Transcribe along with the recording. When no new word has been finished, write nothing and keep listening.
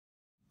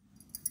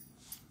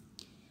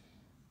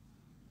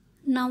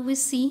Now we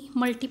see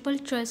multiple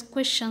choice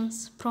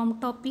questions from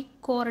topic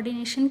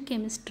coordination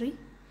chemistry.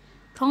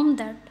 From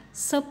that,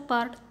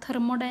 subpart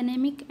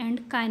thermodynamic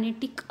and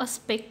kinetic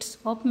aspects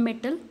of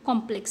metal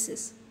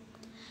complexes.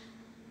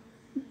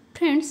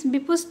 Friends,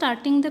 before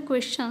starting the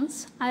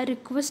questions, I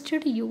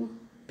requested you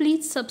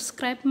please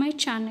subscribe my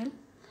channel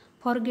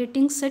for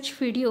getting such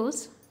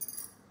videos.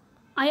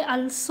 I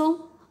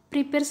also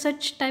prepare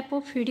such type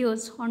of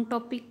videos on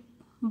topic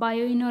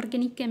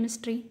bioinorganic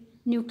chemistry,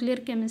 nuclear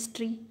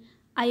chemistry,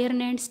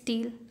 iron and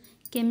steel,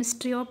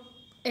 chemistry of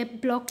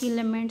block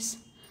elements.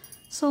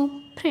 So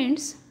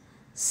friends,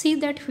 see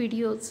that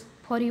videos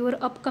for your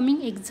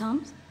upcoming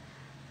exams.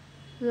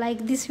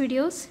 Like these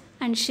videos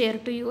and share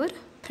to your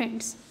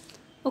friends.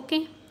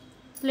 Okay,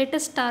 let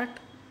us start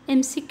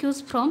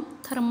MCQs from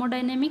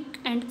thermodynamic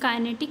and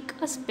kinetic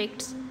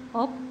aspects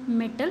of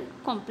metal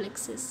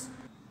complexes.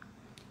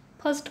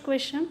 First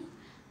question,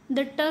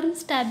 the term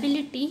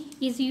stability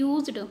is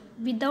used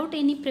without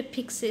any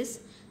prefixes,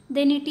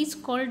 then it is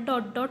called ...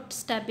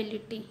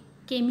 stability.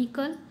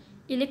 Chemical,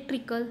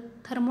 electrical,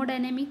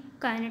 thermodynamic,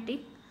 kinetic.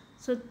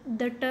 So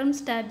the term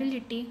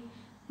stability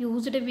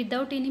used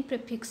without any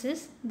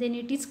prefixes, then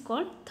it is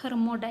called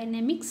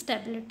thermodynamic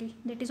stability.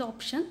 That is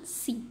option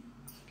C.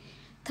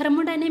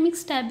 Thermodynamic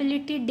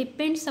stability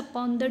depends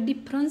upon the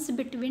difference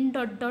between ...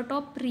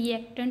 of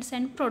reactants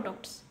and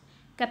products,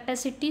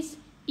 capacities,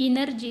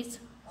 energies,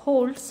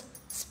 holds,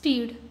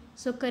 speed.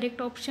 So correct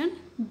option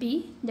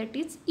B, that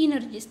is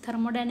energies.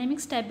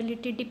 Thermodynamic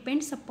stability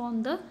depends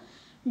upon the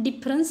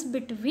difference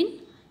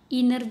between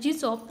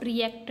energies of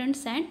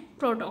reactants and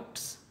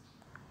products.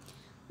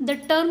 The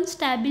term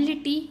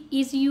stability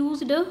is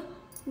used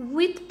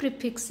with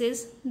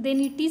prefixes, then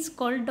it is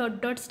called ...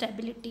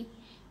 stability.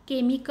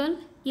 Chemical,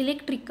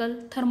 electrical,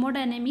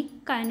 thermodynamic,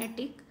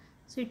 kinetic.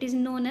 So it is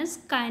known as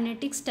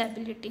kinetic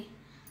stability.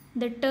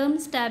 The term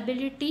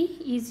stability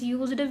is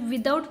used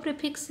without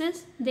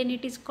prefixes, then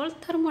it is called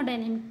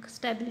thermodynamic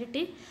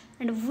stability,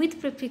 and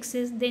with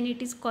prefixes, then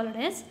it is called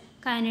as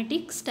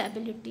kinetic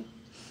stability.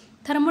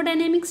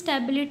 Thermodynamic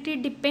stability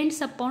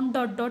depends upon ...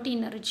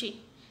 energy,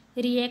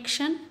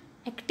 reaction,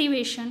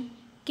 activation,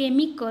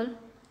 chemical,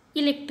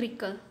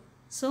 electrical.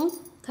 So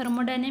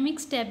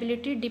thermodynamic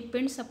stability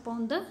depends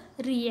upon the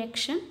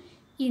reaction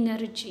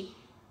energy.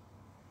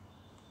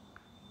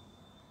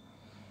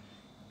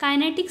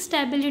 Kinetic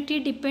stability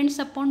depends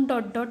upon ...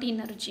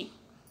 energy.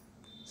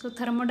 So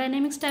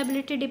thermodynamic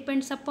stability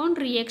depends upon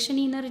reaction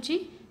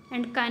energy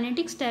and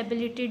kinetic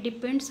stability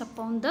depends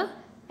upon the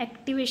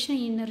activation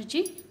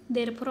energy.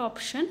 Therefore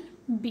option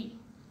B.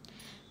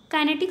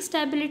 Kinetic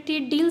stability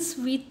deals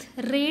with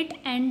rate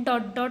and ...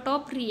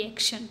 of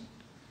reaction.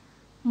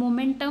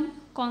 Momentum,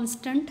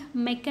 constant,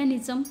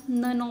 mechanism,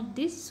 none of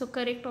this. So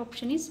correct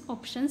option is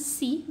option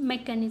C,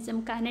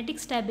 mechanism. Kinetic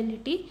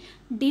stability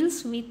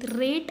deals with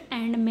rate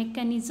and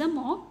mechanism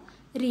of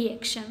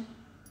reaction.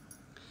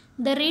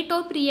 The rate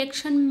of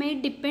reaction may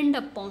depend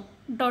upon ...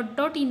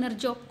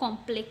 energy of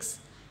complex,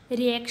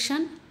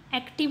 reaction,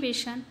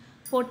 activation,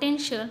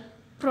 potential,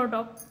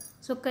 product.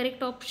 So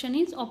correct option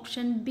is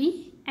option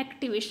B,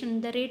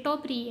 activation. The rate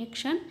of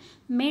reaction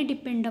may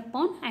depend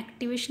upon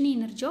activation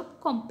energy of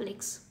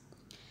complex.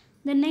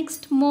 The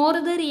next, more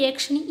the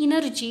reaction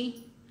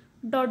energy ...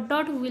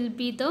 will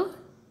be the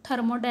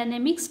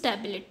thermodynamic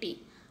stability.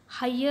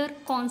 Higher,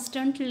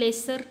 constant,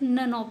 lesser,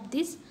 none of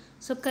this.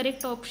 So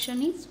correct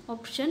option is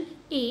option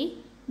A,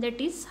 that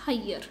is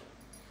higher.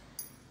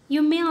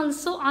 You may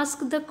also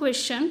ask the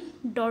question ...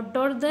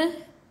 the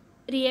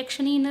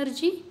reaction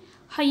energy,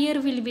 higher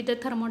will be the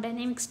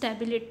thermodynamic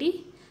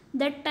stability.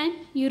 That time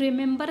you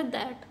remember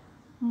that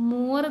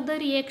more the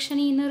reaction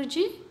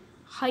energy,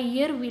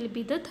 higher will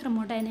be the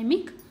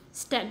thermodynamic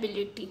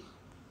stability.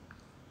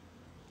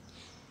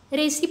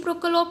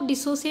 Reciprocal of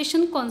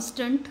dissociation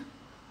constant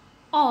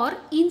or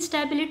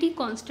instability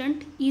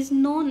constant is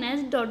known as ...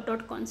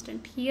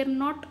 constant. Here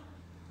not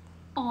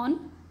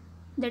on,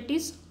 that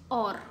is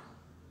or.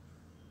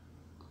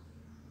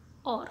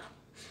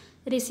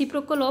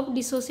 Reciprocal of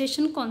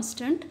dissociation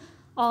constant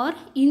or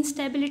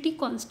instability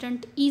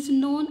constant is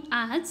known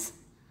as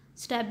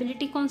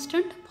stability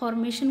constant,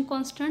 formation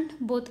constant,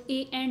 both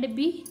A and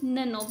B,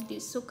 none of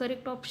this. So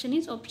correct option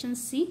is option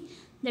C,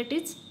 that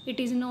is it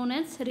is known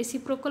as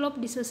reciprocal of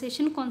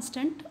dissociation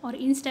constant or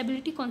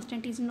instability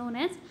constant is known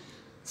as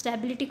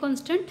stability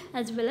constant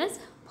as well as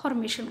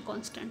formation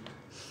constant.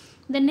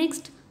 The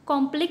next,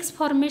 complex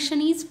formation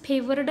is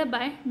favored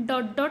by ...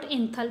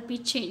 enthalpy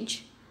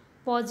change.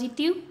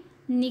 Positive,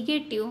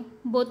 negative,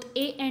 both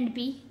A and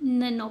B,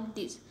 none of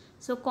these.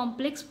 So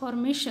complex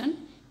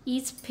formation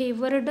is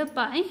favored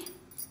by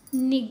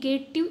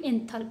negative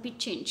enthalpy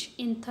change.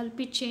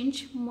 Enthalpy change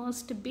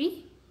must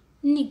be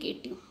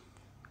negative.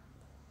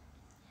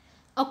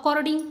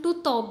 According to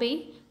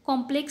T.Y.B.Sc,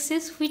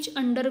 complexes which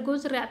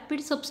undergoes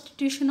rapid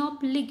substitution of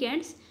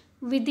ligands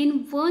within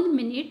 1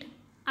 minute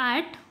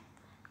at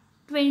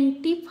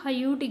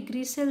 25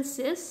 degrees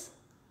Celsius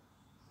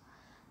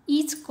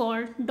is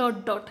called ...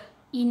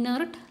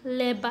 inert,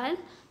 labile,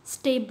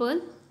 stable,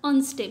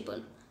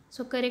 unstable.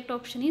 So correct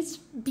option is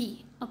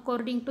B.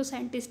 According to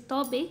scientist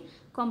T.Y.B.Sc,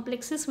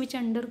 complexes which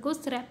undergoes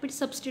rapid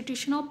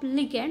substitution of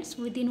ligands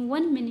within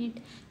 1 minute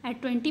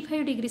at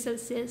 25 degrees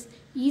Celsius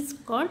is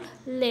called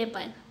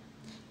labile.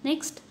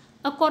 Next,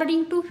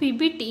 according to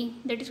VBT,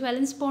 that is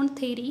valence bond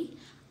theory,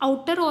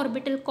 outer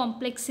orbital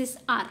complexes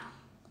are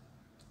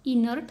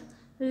inert,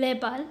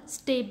 labile,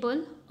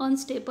 stable,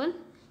 unstable.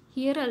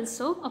 Here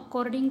also,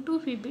 according to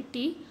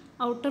VBT,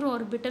 outer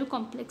orbital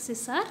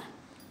complexes are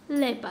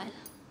labile.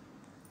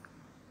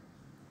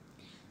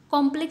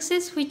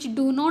 Complexes which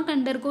do not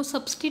undergo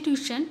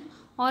substitution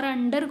or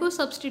undergo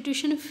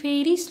substitution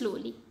very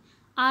slowly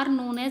are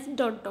known as ...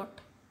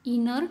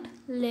 inert,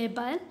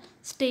 labile,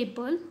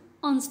 stable,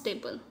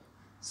 unstable.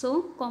 So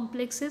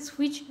complexes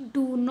which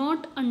do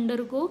not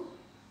undergo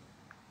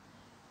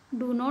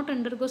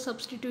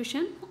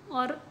substitution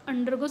or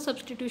undergo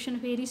substitution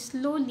very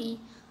slowly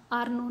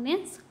are known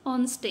as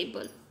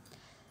unstable.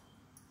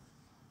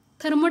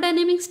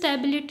 Thermodynamic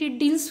stability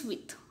deals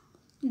with ...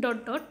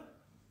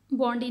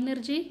 bond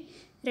energy,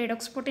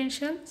 redox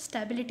potential,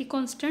 stability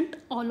constant,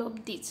 all of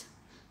these.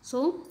 So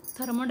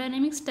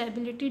thermodynamic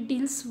stability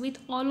deals with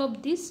all of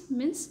these,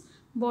 means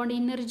bond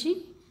energy,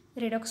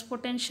 redox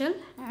potential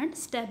and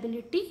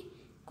stability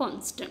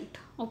constant.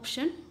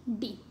 Option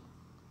D.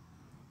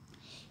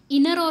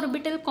 Inner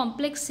orbital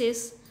complexes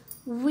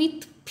with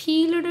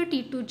filled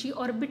T2G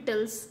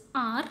orbitals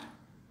are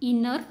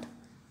inert,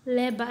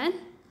 labile,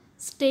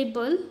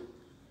 stable,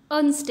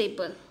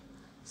 unstable.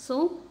 So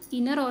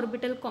inner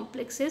orbital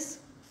complexes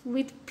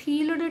with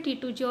filled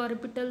T2G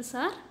orbitals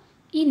are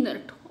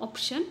inert.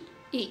 Option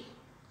A.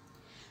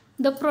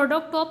 The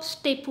product of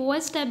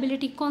stepwise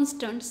stability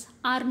constants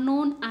are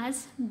known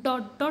as ...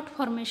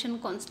 formation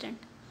constant.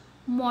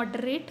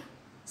 Moderate,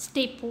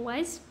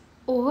 stepwise,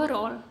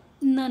 overall,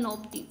 none of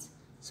these.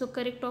 So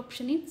correct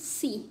option is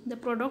C. The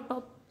product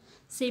of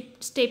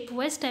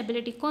stepwise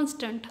stability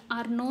constant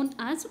are known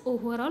as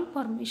overall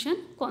formation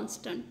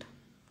constant.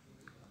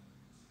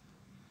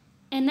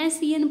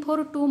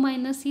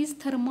 NiCN4 is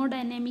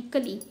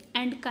thermodynamically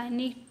and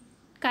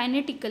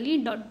kinetically ...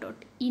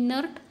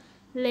 inert,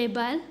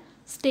 labile,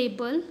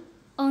 stable,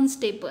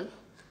 unstable.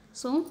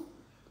 So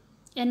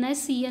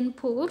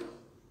NiCN4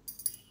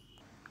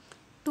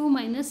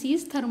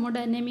 is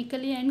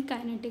thermodynamically and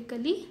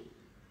kinetically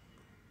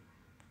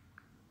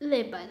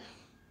labile.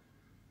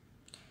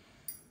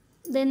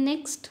 Then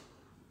next,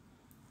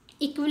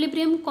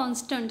 equilibrium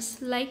constants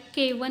like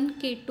K1,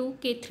 K2,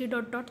 K3 ...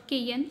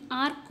 Kn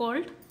are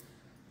called ...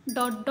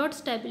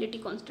 stability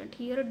constant.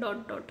 Here ...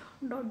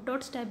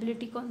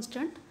 stability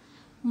constant.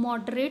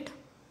 Moderate,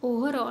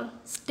 overall,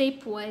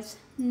 stepwise,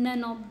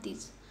 none of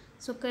these.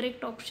 So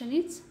correct option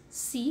is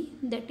C,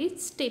 that is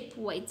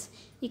stepwise.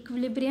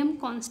 Equilibrium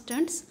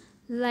constants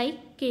like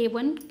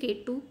K1,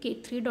 K2,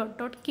 K3 ...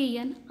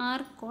 Kn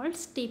are called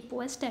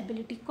stepwise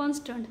stability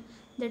constant.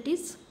 That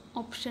is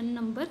option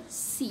number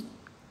C.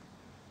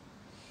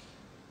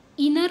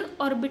 Inner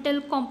orbital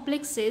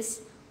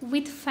complexes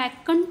with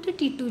vacant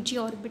T2G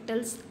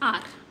orbitals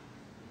are.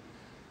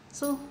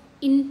 So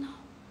in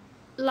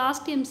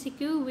last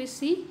MCQ we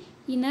see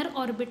inner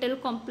orbital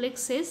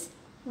complexes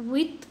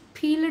with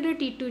filled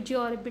T2G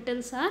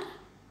orbitals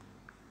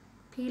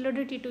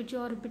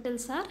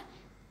are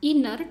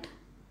inert,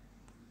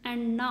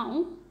 and now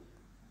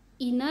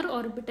inner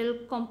orbital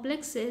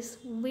complexes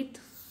with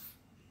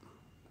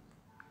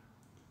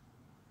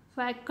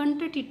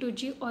vacant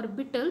T2G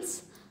orbitals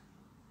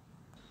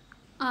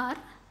are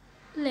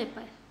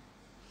labile. ...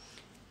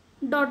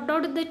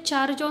 the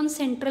charge on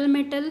central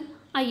metal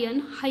ion,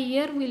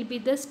 higher will be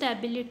the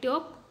stability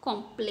of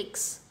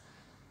complex.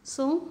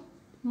 So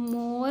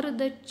more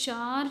the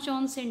charge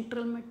on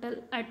central metal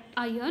at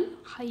ion,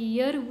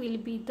 higher will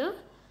be the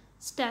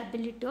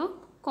stability of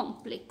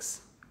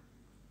complex.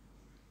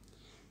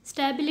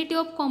 Stability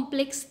of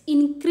complex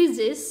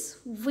increases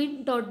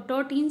with ...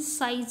 in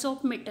size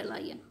of metal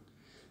ion.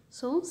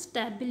 So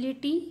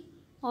stability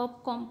of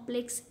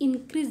complex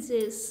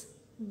increases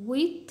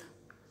with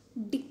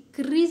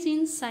decrease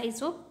in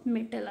size of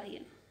metal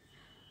ion. ...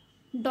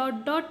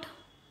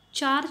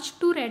 charge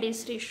to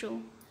radius ratio,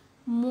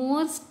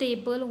 more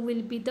stable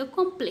will be the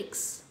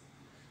complex.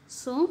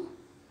 So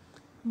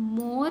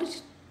more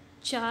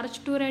charge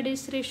to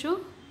radius ratio,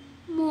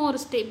 more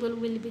stable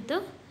will be the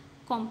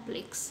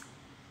complex.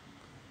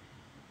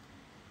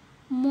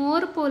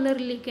 More polar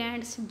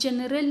ligands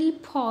generally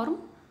form ...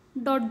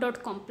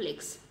 complex.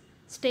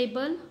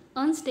 Stable,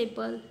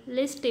 unstable,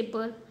 less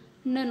stable,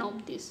 none of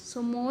this. So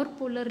more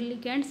polar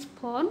ligands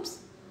forms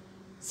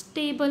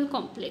stable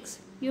complex.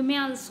 You may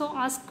also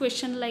ask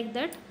question like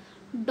that: ...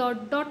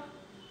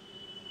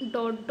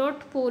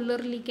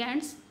 polar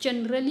ligands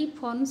generally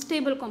form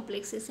stable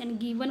complexes, and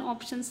given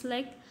options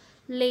like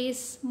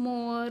less,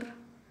 more,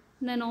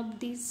 none of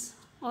these,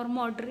 or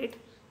moderate.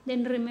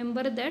 Then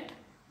remember that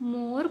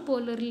more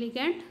polar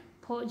ligand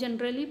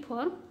generally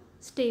form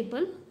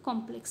stable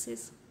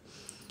complexes.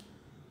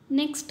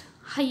 Next,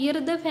 higher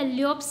the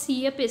value of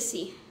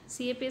CFSE.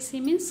 CFSE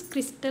means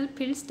crystal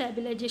field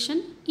stabilization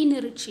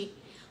energy.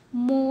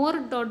 More ...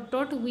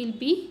 will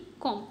be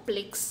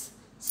complex.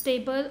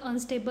 Stable,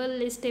 unstable,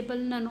 less stable,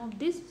 none of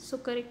this. So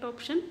correct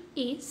option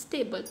A,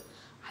 stable.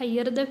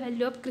 Higher the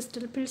value of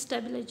crystal field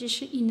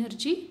stabilization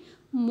energy,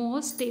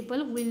 more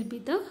stable will be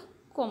the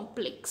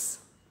complex.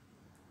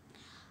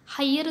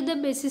 Higher the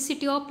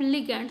basicity of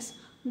ligands,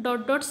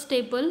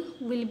 stable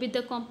will be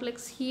the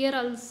complex. Here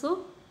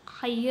also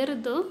higher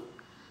the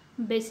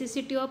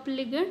basicity of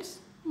ligands,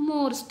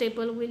 more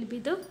stable will be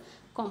the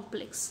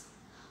complex.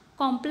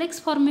 Complex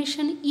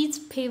formation is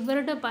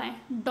favored by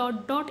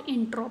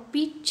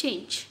entropy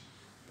change.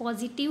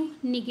 Positive,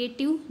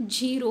 negative,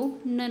 zero,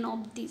 none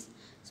of these.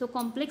 So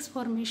complex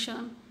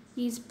formation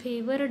is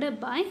favored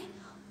by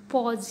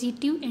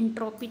positive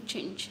entropy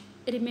change.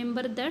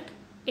 Remember that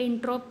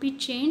entropy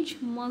change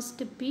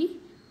must be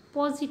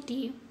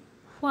positive,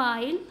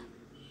 while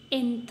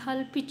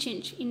enthalpy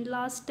change, in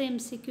last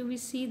MCQ we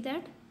see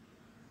that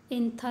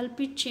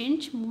enthalpy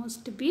change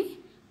must be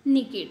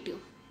negative.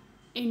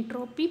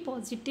 Entropy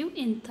positive,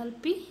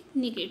 enthalpy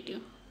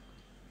negative.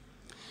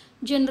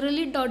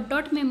 Generally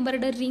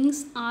membered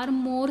rings are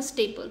more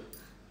stable,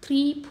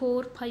 3,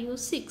 4, 5,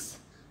 6.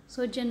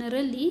 So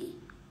generally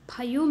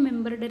 5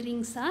 membered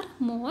rings are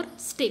more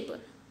stable.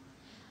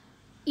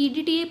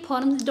 EDTA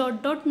forms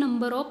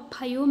number of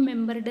 5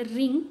 membered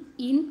ring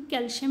in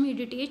calcium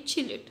EDTA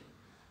chelate.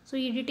 So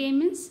EDTA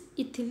means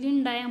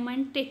ethylene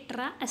diamine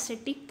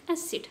tetraacetic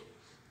acid.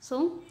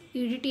 So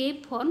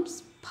EDTA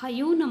forms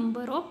 5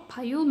 number of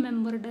 5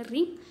 membered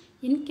ring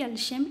in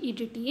calcium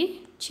EDTA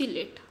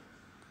chelate.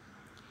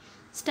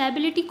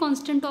 Stability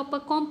constant of a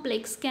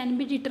complex can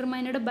be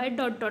determined by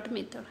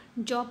method.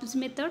 Jobs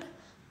method,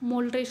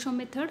 mole ratio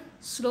method,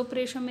 slope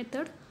ratio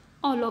method,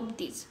 all of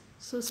these.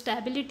 So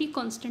stability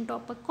constant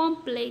of a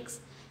complex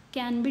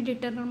can be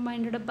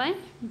determined by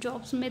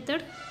Jobs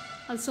method,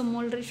 also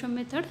mole ratio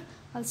method,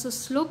 also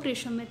slope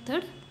ratio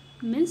method,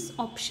 means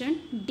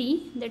option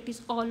D, that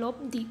is all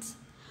of these.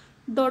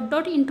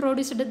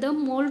 Introduced the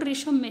mole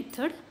ratio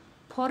method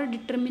for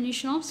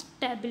determination of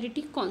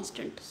stability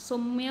constant. So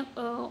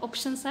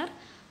options are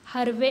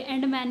Harvey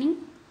and Manning,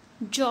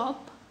 Job,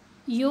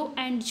 Yeo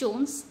and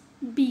Jones,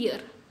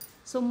 Beer.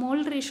 So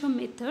mole ratio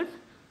method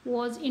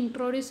was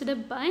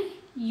introduced by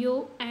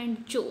Yeo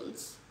and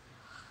Jones.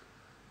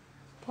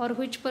 For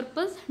which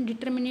purpose?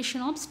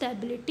 Determination of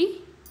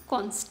stability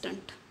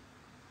constant.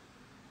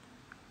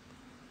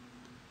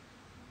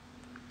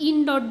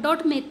 In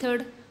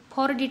method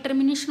for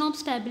determination of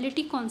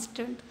stability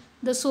constant,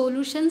 the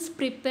solutions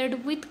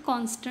prepared with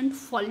constant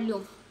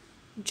volume.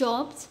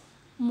 Jobs,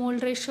 mole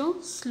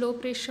ratio,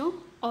 slope ratio,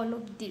 all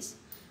of these.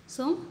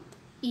 So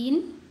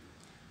in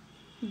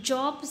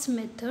Jobs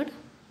method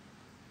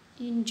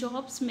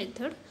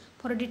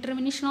for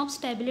determination of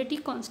stability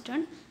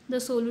constant, the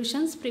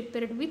solutions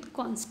prepared with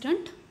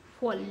constant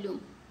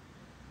volume.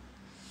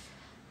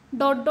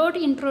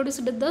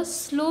 Introduced the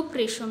slope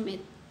ratio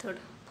method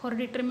for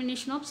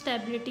determination of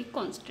stability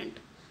constant.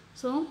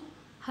 So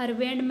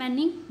Harvey and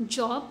Manning,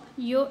 Job,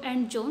 Yeo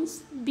and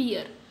Jones,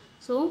 Beer.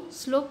 So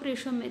slope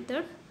ratio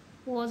method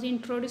was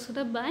introduced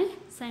by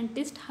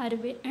scientist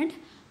Harvey and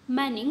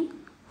Manning,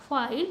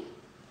 while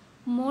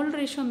mole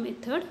ratio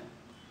method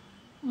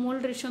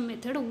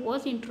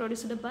was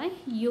introduced by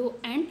Yeo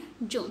and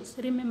Jones.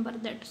 Remember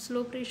that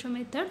slope ratio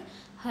method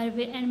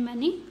Harvey and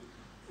Manning,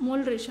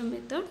 mole ratio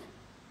method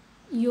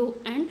Yeo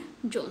and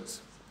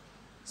Jones.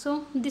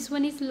 So this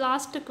one is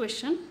last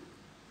question.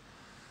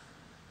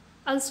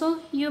 Also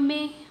you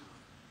may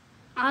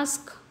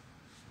ask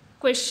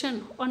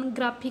question on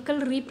graphical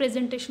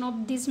representation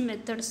of these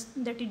methods,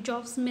 that is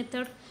Jobs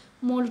method,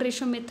 mole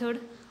ratio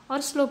method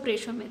or slope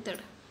ratio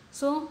method.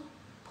 So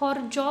for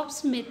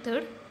Jobs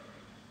method,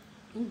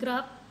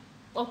 graph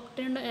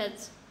obtained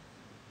as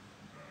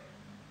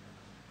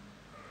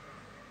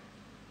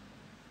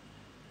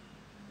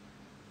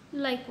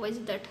likewise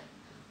that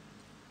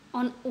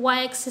on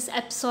y-axis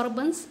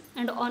absorbance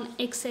and on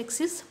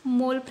x-axis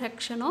mole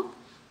fraction of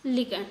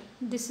ligand.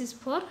 This is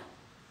for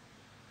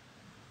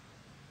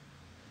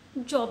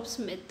Jobs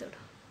method.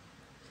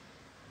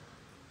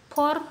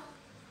 For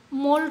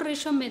mole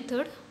ratio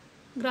method,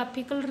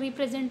 graphical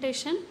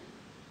representation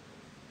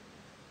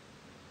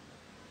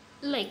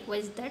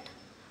likewise that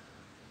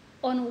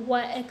on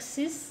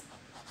y-axis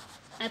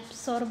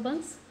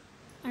absorbance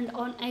and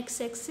on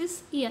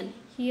x-axis N.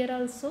 Here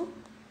also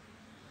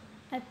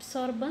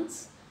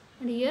absorbance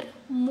and here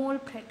mole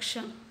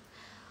fraction.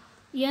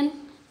 N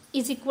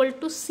is equal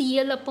to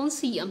Cl upon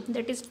Cm,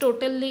 that is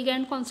total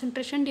ligand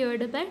concentration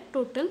divided by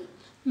total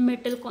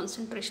metal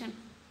concentration,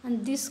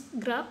 and this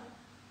graph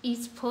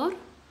is for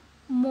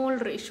mole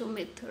ratio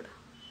method.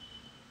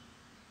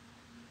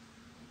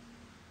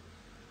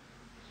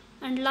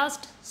 And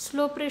last,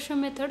 slope ratio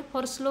method.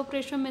 For slope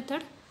ratio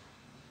method,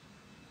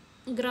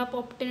 graph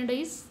obtained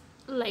is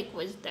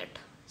likewise that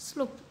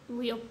slope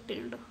we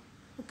obtained.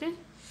 Okay,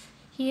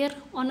 here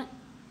on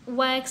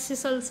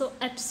y-axis also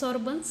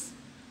absorbance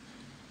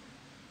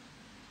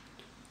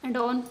and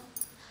on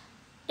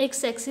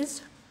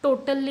x-axis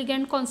total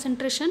ligand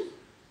concentration,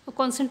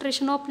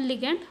 concentration of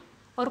ligand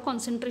or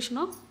concentration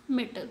of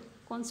metal,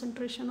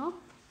 concentration of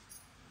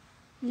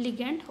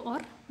ligand or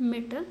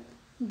metal.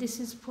 This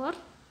is for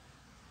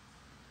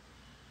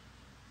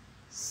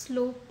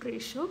slope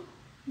ratio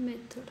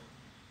method.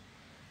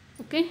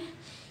 Okay,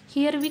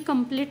 here we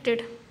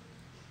completed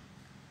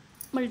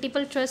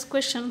multiple choice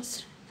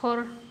questions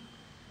for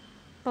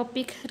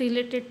topic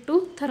related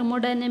to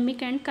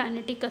thermodynamic and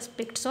kinetic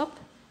aspects of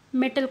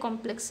metal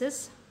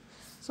complexes.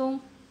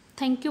 So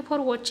thank you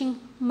for watching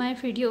my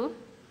video.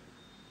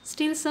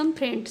 Still some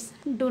friends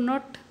do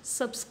not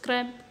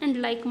subscribe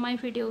and like my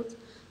videos,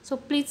 so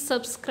please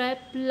subscribe,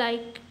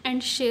 like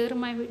and share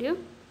my video.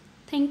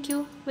 Thank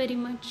you very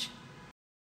much.